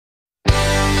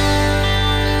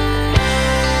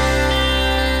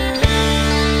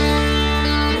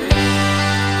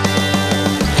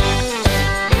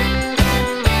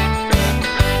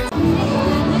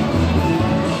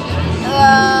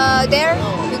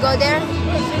go there?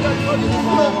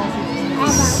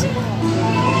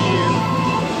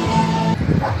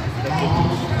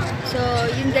 So,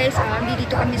 yun guys,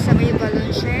 dito kami sa may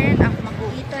Valenciennes.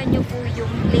 Makikita nyo po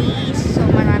yung place. So,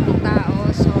 maraming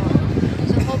tao. So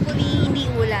hopefully,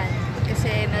 hindi ulan.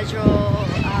 Kasi medyo,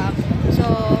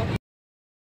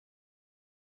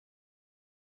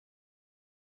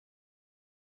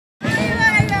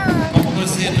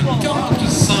 composé de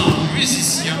 45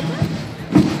 musiciens.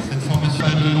 Cette formation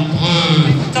a de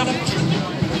nombreux talents.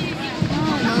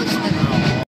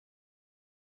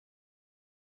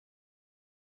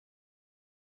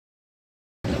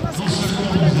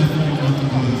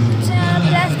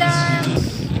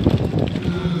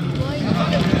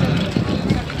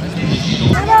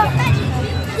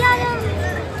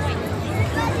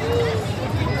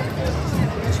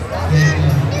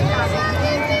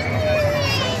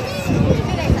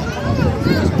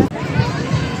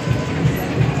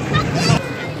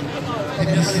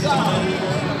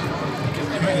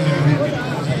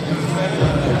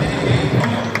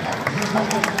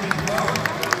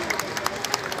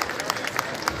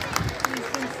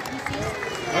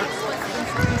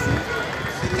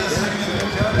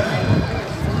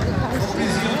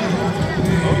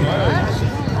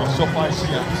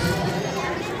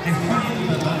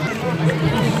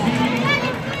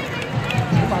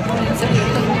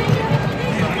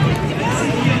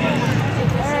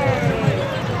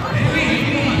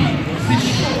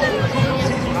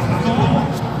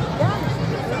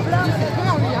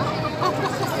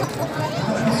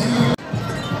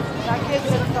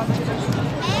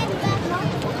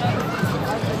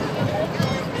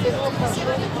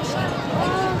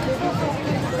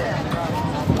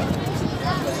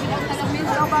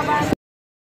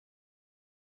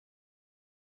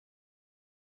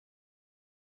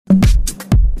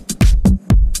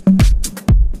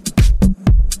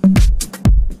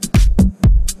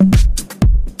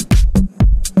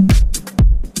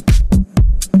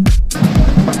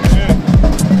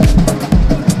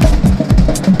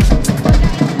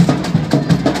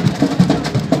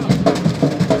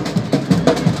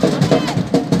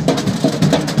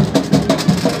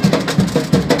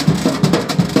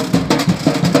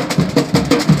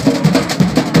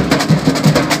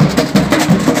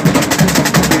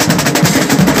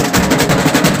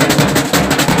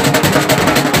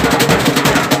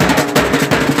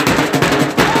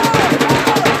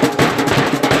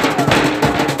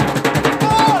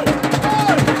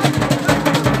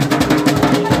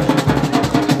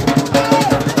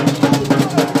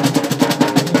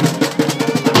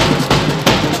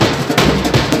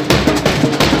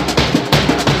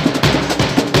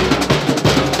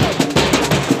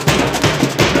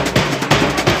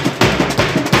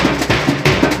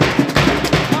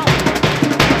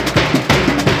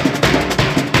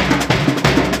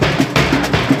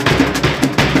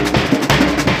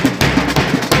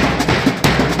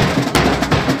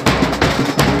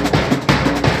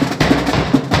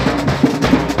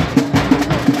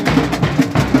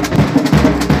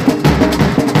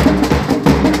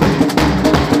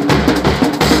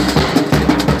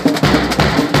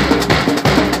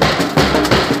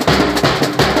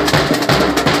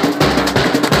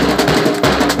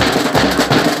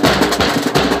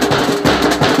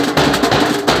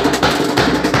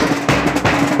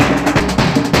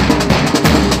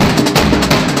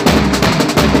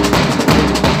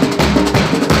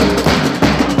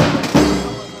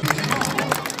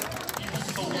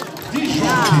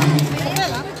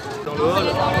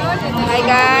 Hi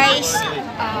guys!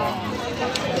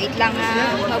 Wait lang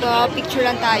ha. Mag-picture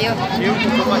lang tayo.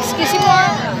 Excuse me,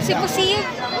 see?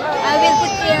 I will put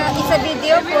it's a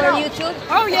video for YouTube.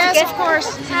 Oh yes, of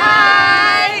course.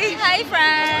 Hi! Hi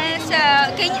friends!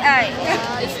 Can you...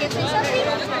 excuse me something?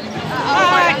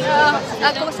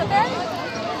 Comment ça s'appelle?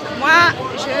 Moi,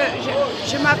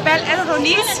 je m'appelle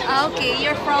Elronis. Ok,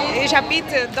 you're from? Et j'habite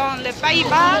dans les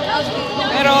Pays-Bas,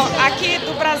 pero aqui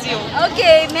do Brasil. Ok,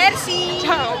 merci.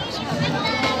 Ciao.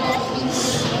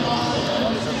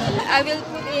 I will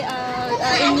put it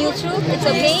in YouTube. It's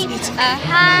okay.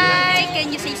 Hi,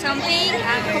 can you say something?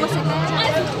 Comment ça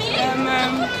s'appelle?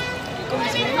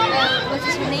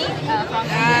 What's your name?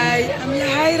 Hi, I'm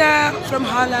Yahaira from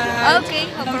Holland. Okay,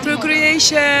 from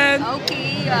Procreation.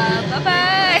 Okay,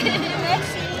 bye-bye.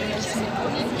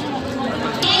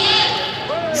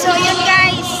 So yun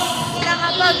guys,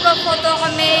 nakapag-photo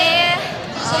kami.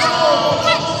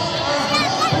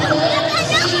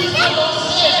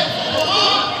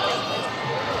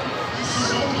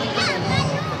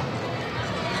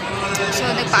 So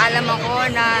nagpaalam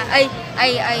ako na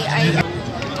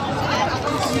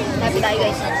sabi Sabi tayo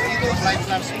guys.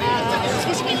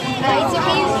 Excuse me, it's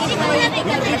okay if I take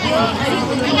a video.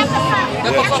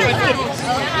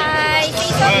 Hi,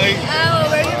 say something.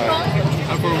 Where are you from?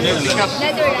 I'm from Netherlands.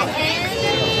 Netherlands.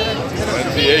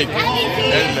 28.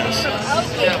 Netherlands.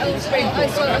 Okay,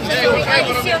 sorry.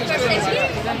 Is your first time here?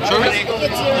 Sorry?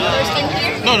 It's your first time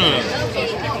here? No.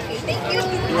 Okay. Thank you.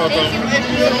 You're welcome. Thank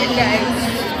you,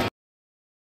 guys.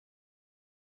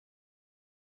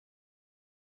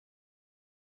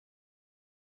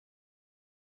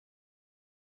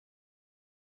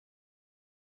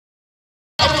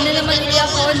 Ito na naman ulit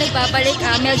ako, nagbabalik.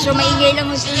 Medyo maingay lang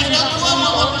gusto yung background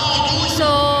ko. So,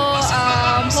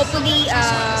 hopefully,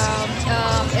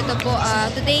 ito po,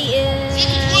 today is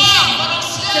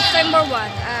September 1.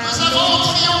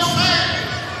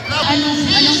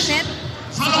 Anong set?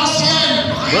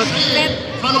 What? Set?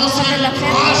 Sa kala set?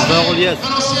 Varolias.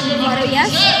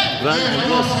 Varolias?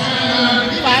 Varolias.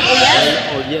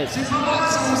 Varolias?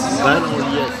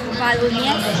 Varolias.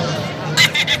 Varolias?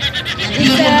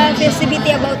 It's a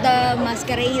festivity about the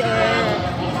masquerade or...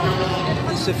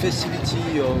 It's a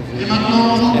festivity of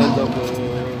end of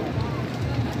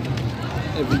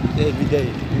every day,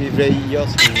 every year.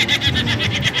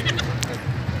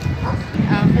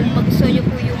 Kung magustuhan nyo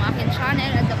po yung akin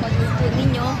channel at napanood po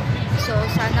ninyo, so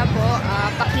sana po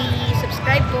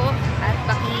paki-subscribe po at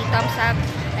paki-thumbs up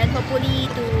and hopefully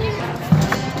to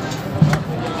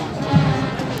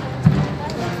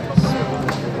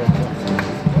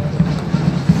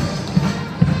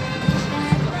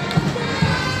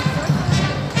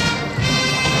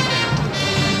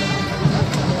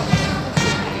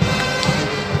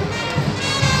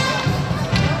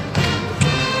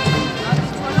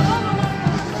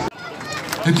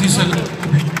Et puis ça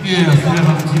m'obligait à faire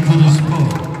un petit peu de sport.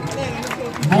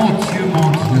 Mon Dieu.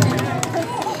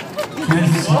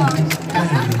 Quelle santé.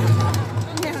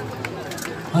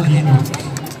 Allez-nous.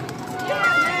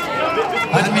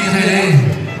 Admirez-les.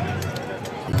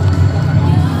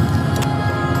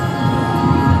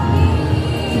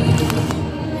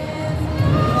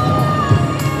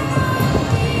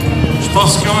 Je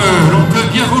pense que l'on peut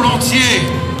bien volontiers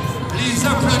les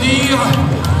applaudir.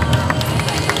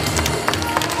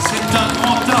 C'est un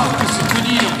grand art que se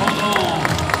tenir pendant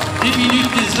des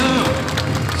minutes, des heures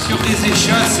sur des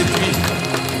échasses et puis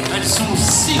elles sont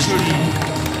si jolies.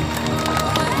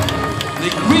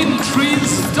 Les Green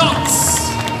Trees Dance.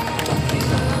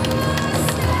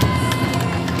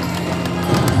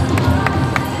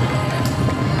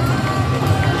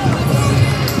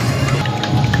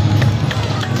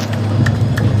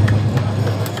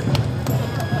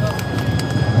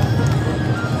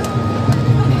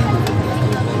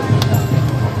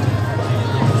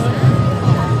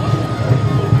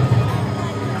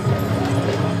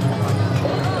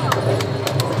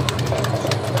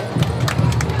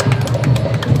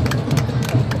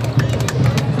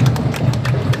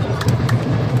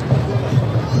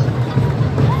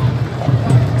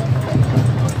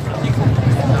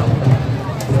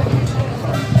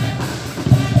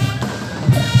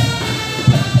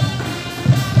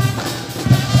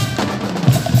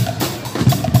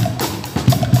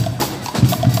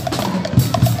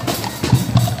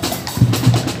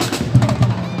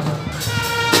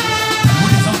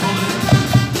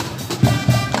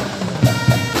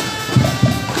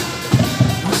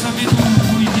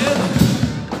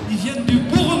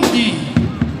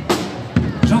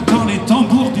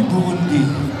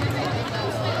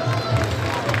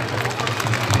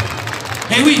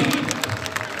 Eh oui,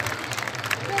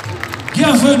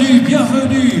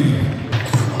 bienvenue.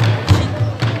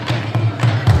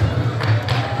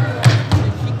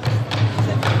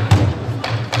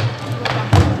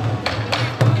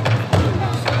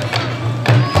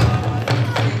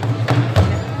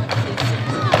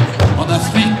 En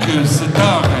Afrique, cet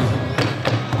art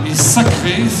est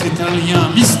sacré, c'est un lien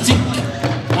mystique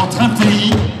entre un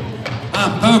pays, un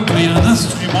peuple et un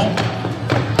instrument.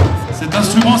 Cet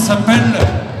instrument s'appelle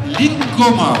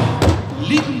l'ingoma.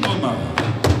 L'ingoma.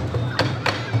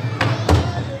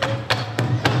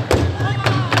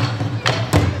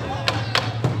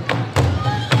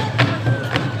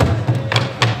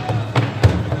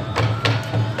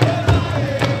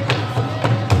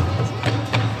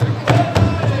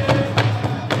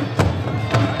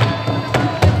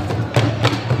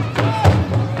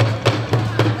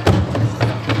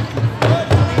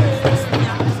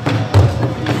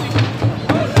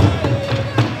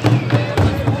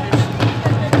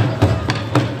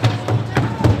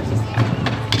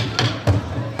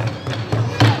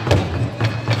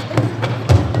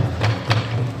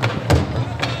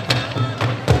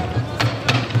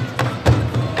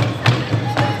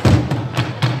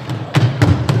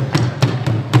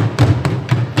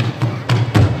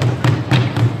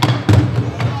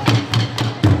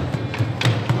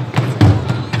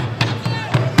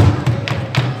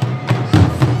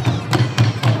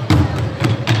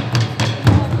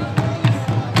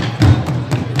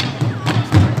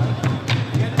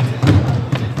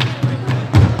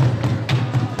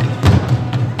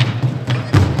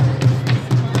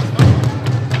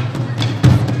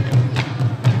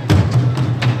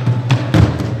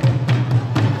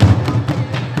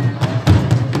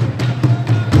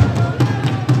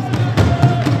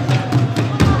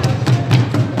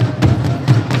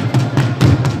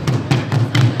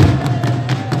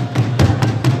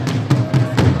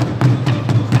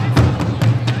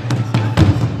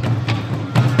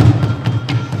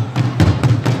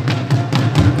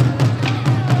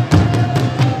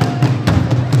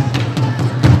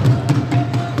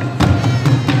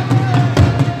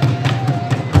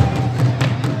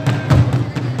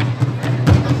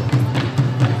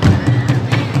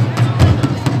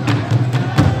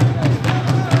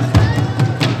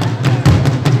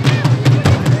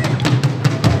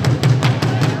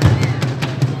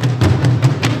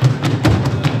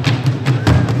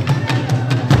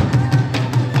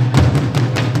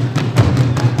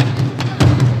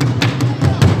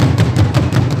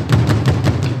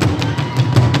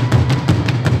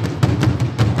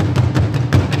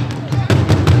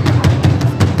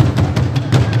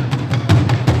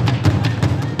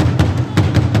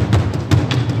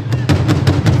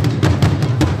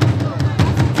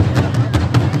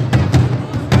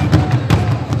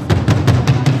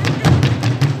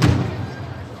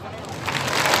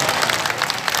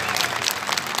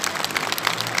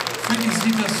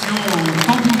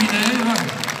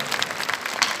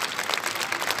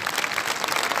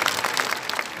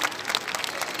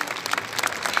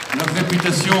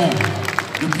 qualification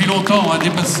depuis longtemps a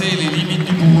dépassé les limites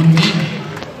du Burundi.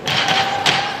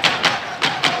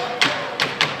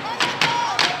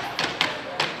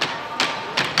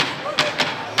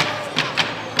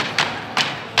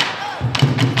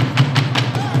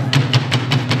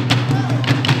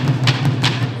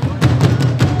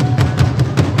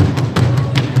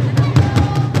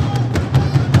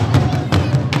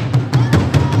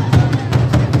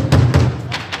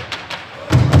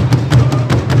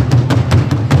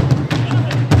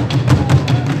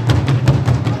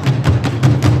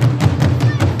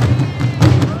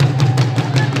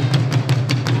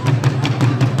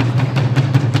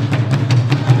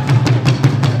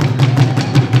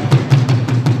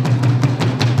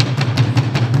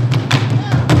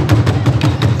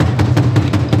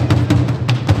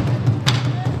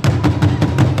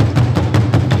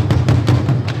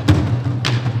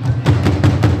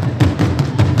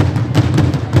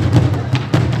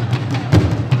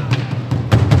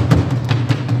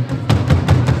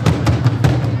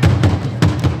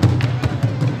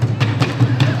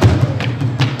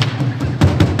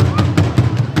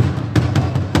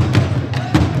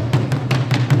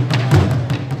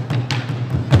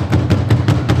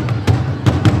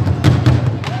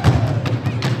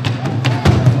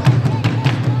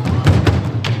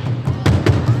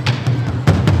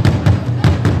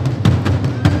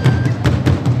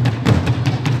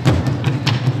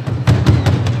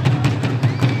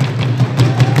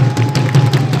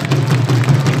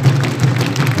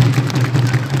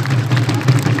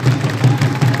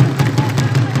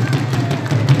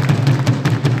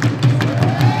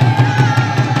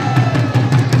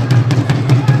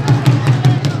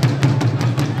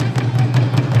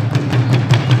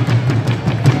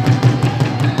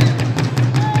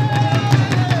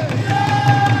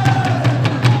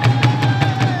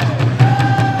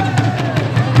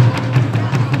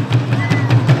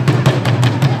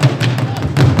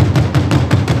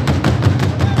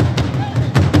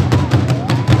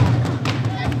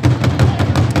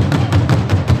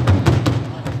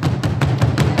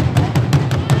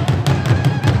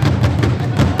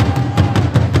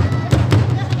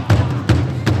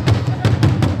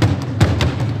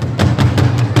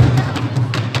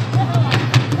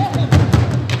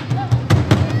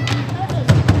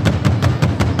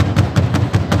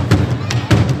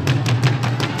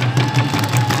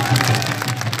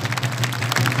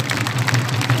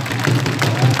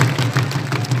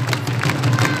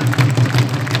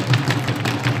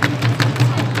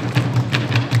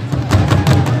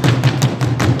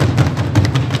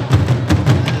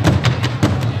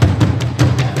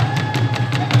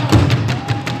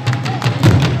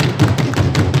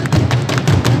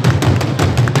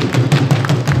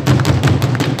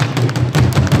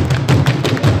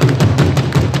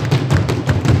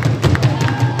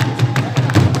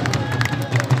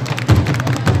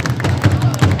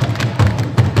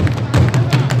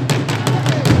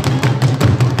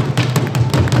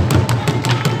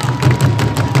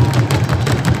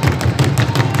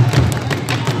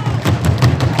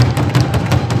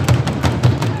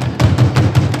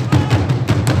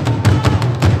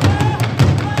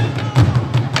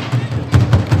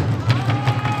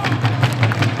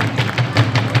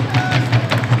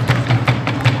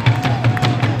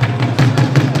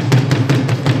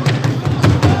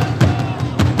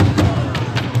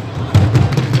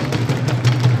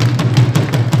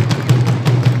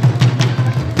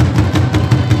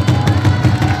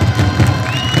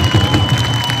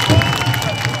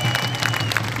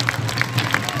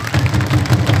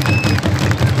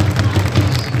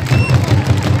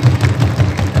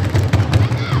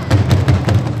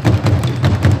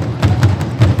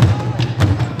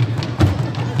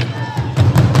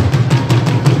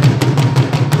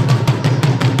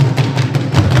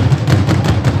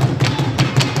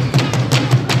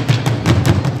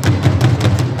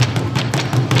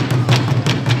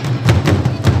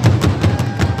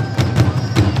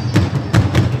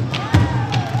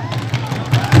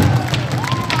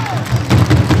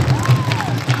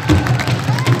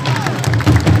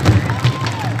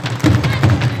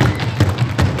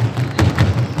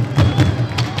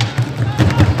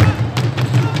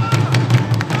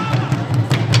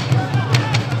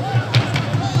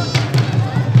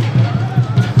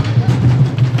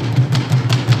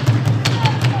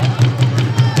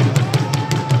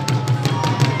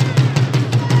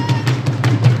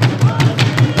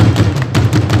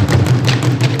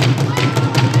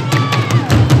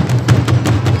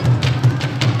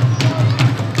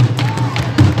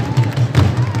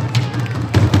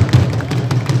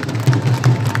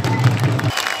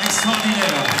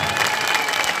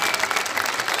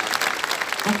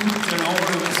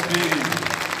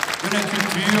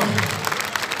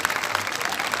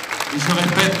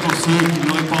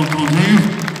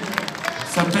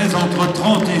 pèse entre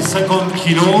 30 et 50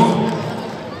 kilos.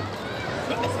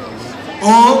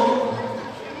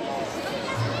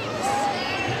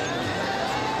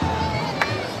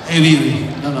 Eh oui, oui,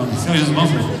 non, mais sérieusement,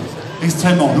 c'est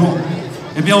extrêmement lourd.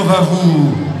 Eh bien, on va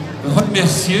vous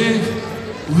remercier,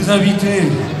 vous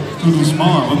inviter tout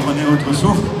doucement à reprendre votre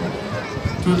souffle,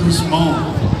 tout doucement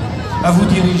à vous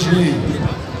diriger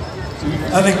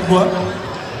avec moi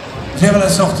vers la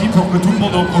sortie pour que tout le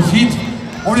monde en profite.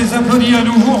 On les applaudit à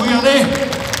nouveau, regardez,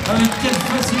 avec quelle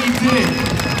facilité.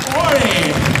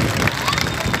 Ouais.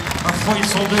 Parfois ils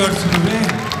sont deux à le soulever.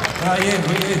 Voyez,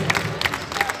 voyez.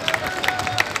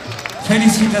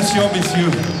 Félicitations,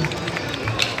 messieurs.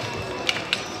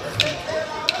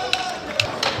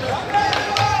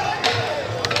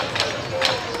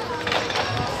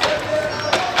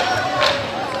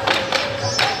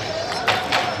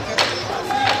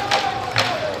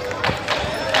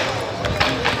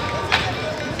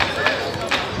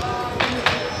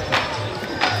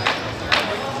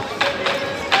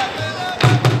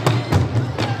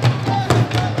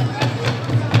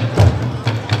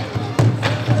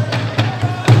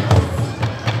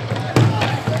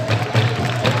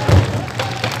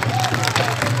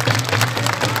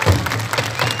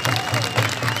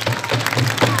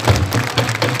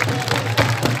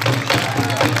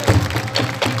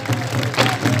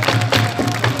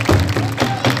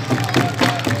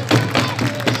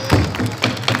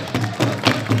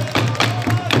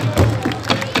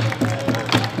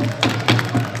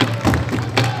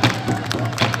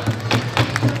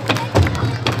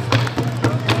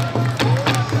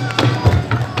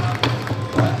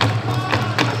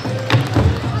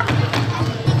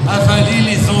 Avaler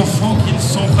les enfants qui ne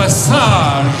sont pas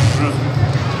sages.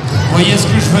 Vous voyez ce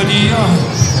que je veux dire?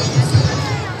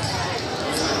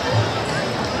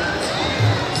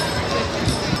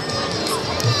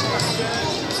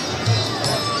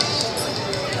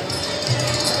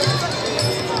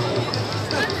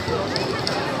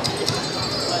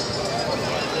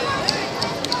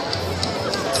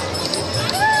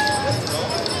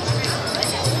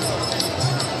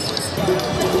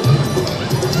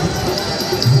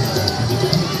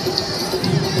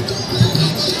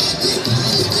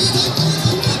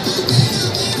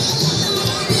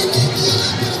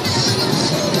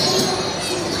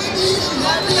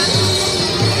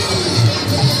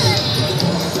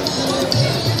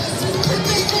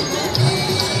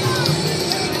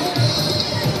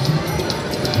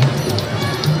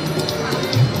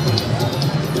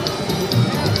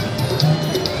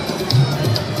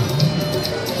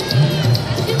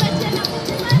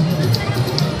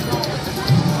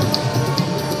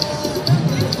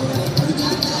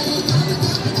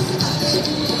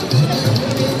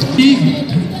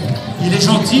 Il est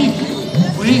gentil,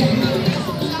 oui.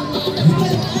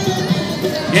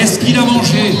 Est-ce qu'il a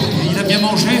mangé? Il a bien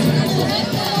mangé?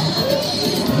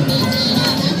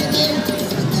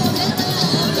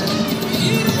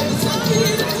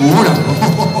 Oh là!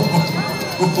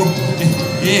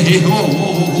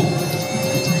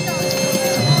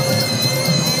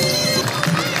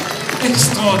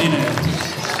 Extraordinaire!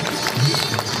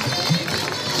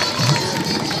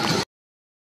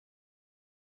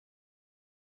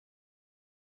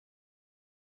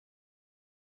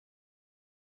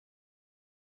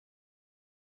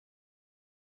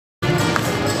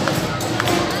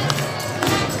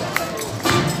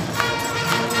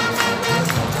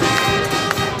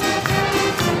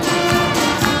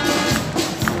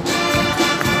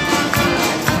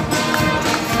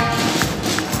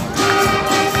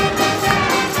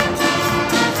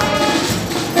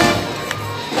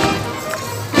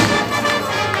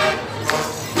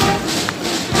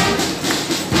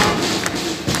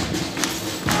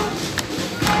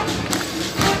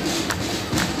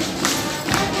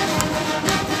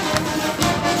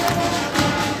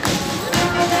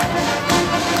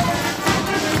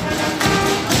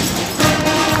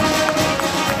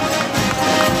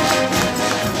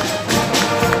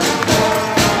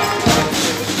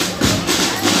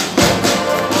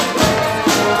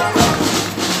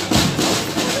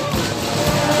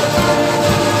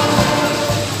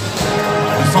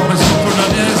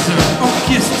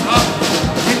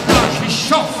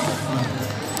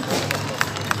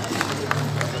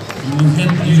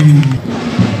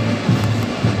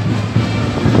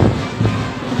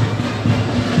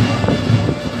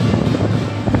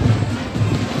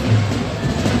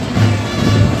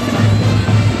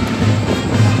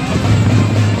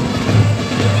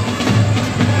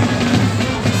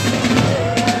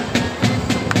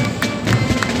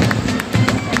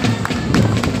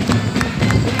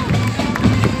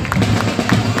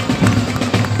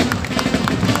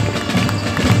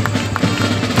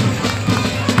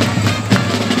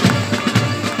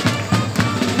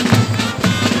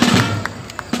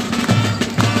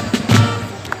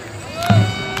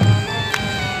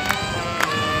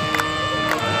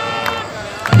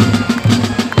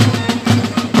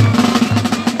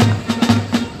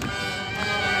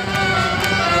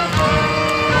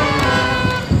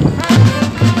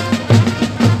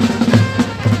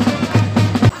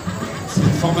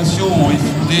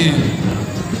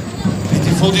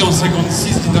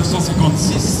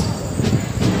 1956.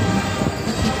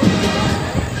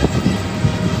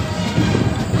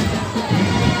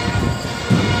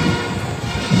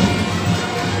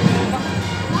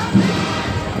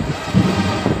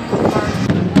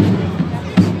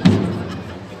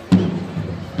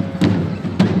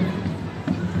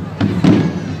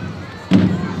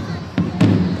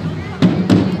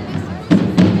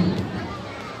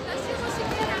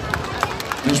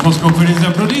 Et je pense qu'on peut les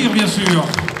applaudir, bien sûr.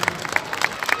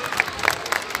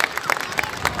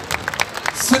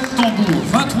 7 tambours,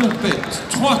 20 trompettes,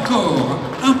 3 corps,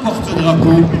 un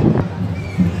porte-drapeau.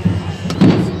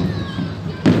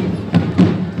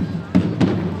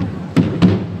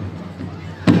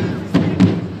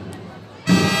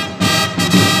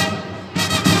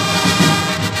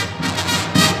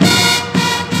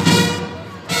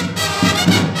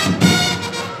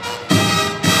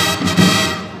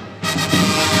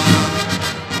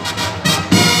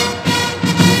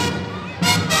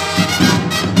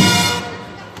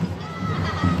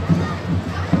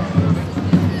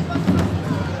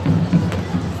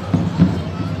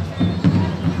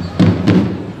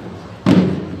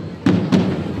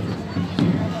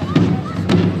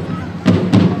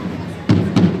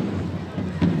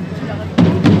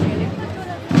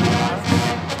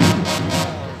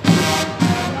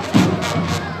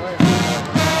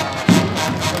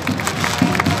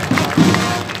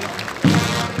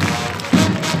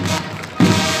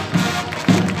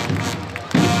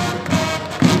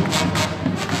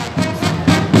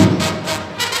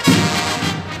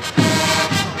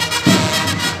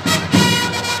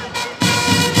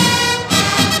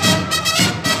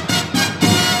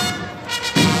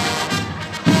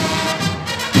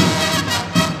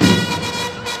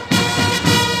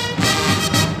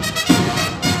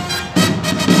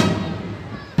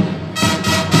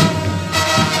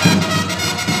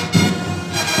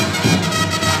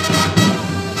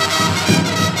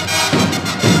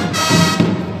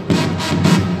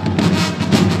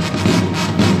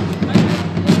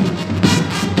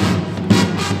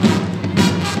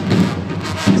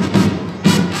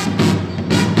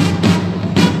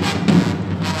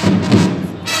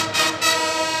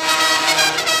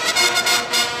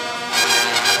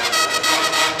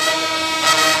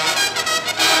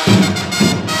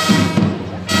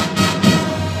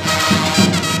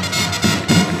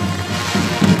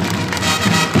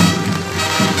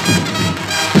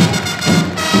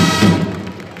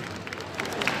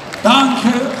 Danke.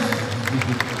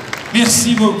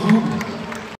 Merci beaucoup.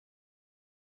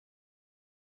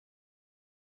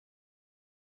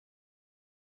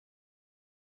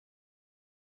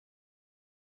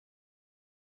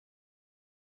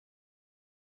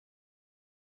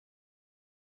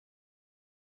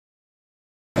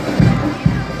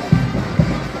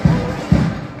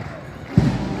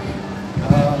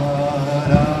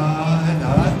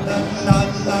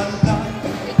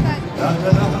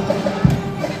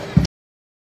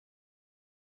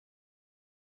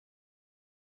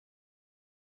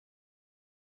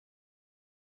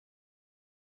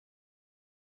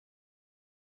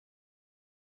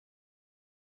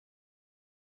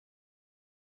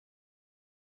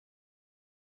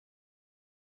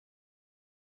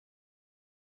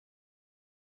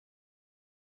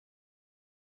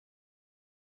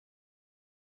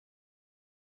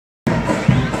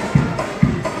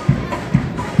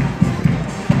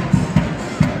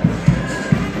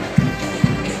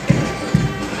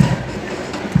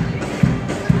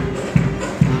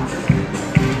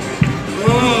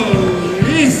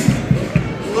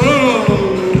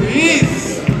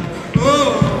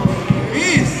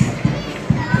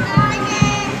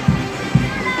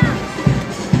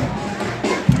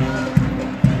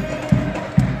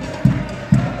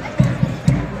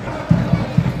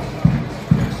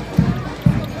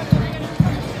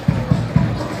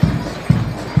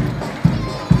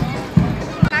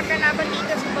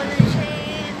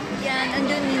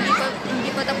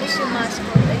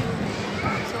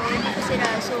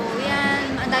 So,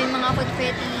 yan. Ang daming mga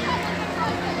confetti.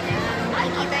 Ayan.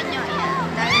 Makikita nyo. Ayan.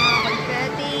 Ang daming mga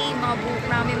confetti. Mga buhok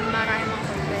namin. Maraming mga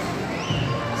confetti.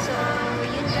 So,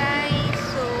 yun guys.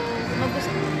 So,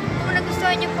 kung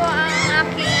nagustuhan nyo po ang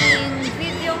aking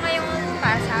video ngayon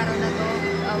para sa araw na to,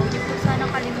 huwag nyo po sana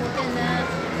kalimutan na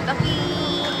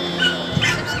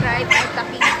subscribe at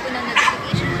pakihit po ng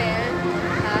notification bell.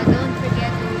 Don't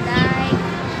forget to like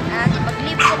at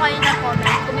mag-leave po kayo ng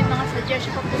comment kung may mga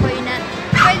suggestion po kayo na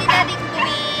pwede natin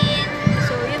gawin.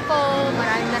 So yun po,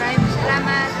 maraming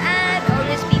salamat at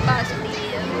always be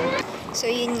positive. So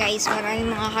yun guys,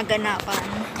 maraming mga kaganapan.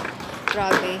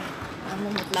 Grabe,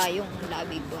 namumutla yung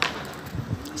labi ko.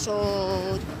 So,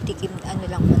 ano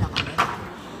lang muna kami.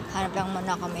 Hanap lang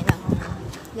muna kami ng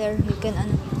there, you can,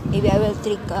 maybe I will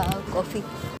drink coffee.